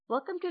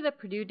Welcome to the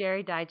Purdue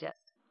Dairy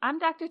Digest. I'm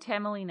Dr.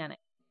 Tamalee Nennick.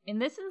 In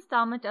this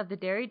installment of the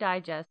Dairy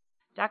Digest,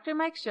 Dr.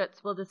 Mike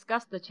Schutz will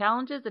discuss the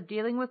challenges of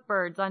dealing with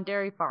birds on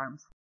dairy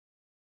farms.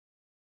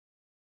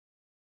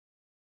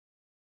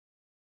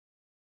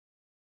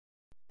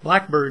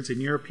 Blackbirds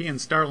and European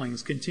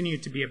starlings continue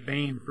to be a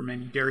bane for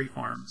many dairy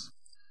farms.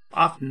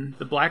 Often,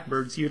 the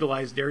blackbirds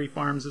utilize dairy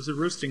farms as a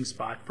roosting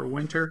spot for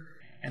winter,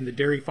 and the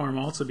dairy farm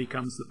also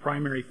becomes the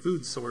primary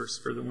food source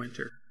for the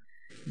winter.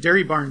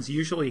 Dairy barns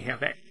usually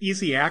have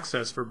easy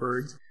access for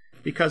birds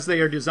because they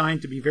are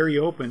designed to be very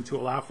open to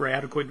allow for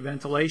adequate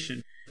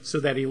ventilation, so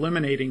that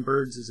eliminating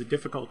birds is a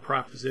difficult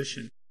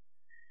proposition.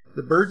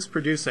 The birds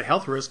produce a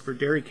health risk for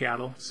dairy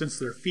cattle since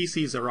their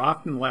feces are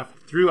often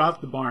left throughout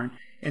the barn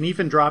and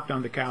even dropped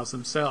on the cows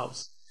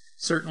themselves.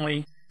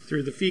 Certainly,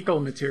 through the fecal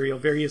material,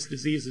 various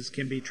diseases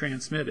can be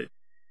transmitted.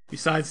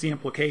 Besides the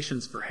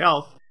implications for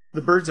health,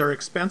 the birds are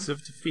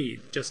expensive to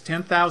feed. Just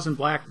 10,000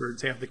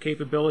 blackbirds have the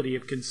capability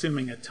of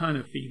consuming a ton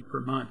of feed per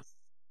month.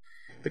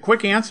 The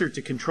quick answer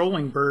to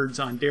controlling birds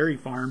on dairy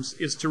farms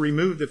is to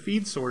remove the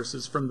feed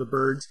sources from the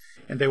birds,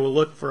 and they will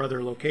look for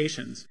other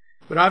locations.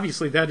 But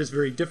obviously that is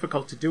very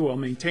difficult to do while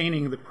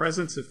maintaining the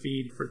presence of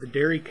feed for the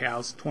dairy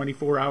cows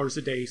 24 hours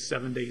a day,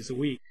 7 days a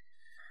week.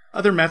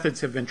 Other methods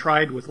have been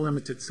tried with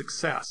limited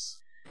success.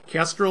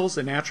 Kestrels,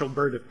 a natural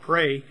bird of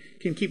prey,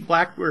 can keep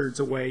blackbirds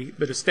away,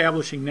 but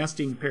establishing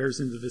nesting pairs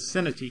in the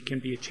vicinity can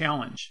be a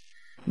challenge.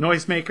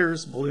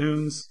 Noisemakers,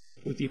 balloons,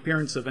 with the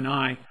appearance of an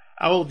eye,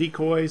 owl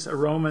decoys,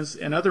 aromas,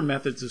 and other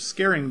methods of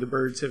scaring the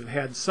birds have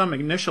had some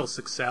initial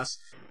success,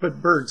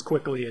 but birds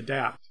quickly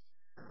adapt.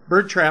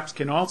 Bird traps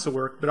can also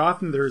work, but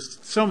often there is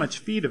so much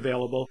feed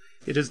available,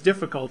 it is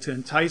difficult to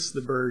entice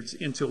the birds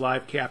into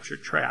live capture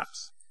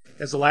traps.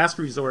 As a last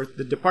resort,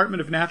 the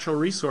Department of Natural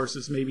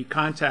Resources may be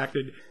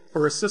contacted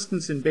for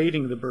assistance in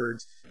baiting the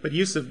birds, but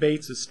use of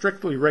baits is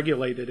strictly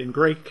regulated and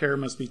great care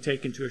must be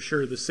taken to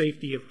assure the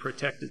safety of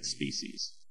protected species.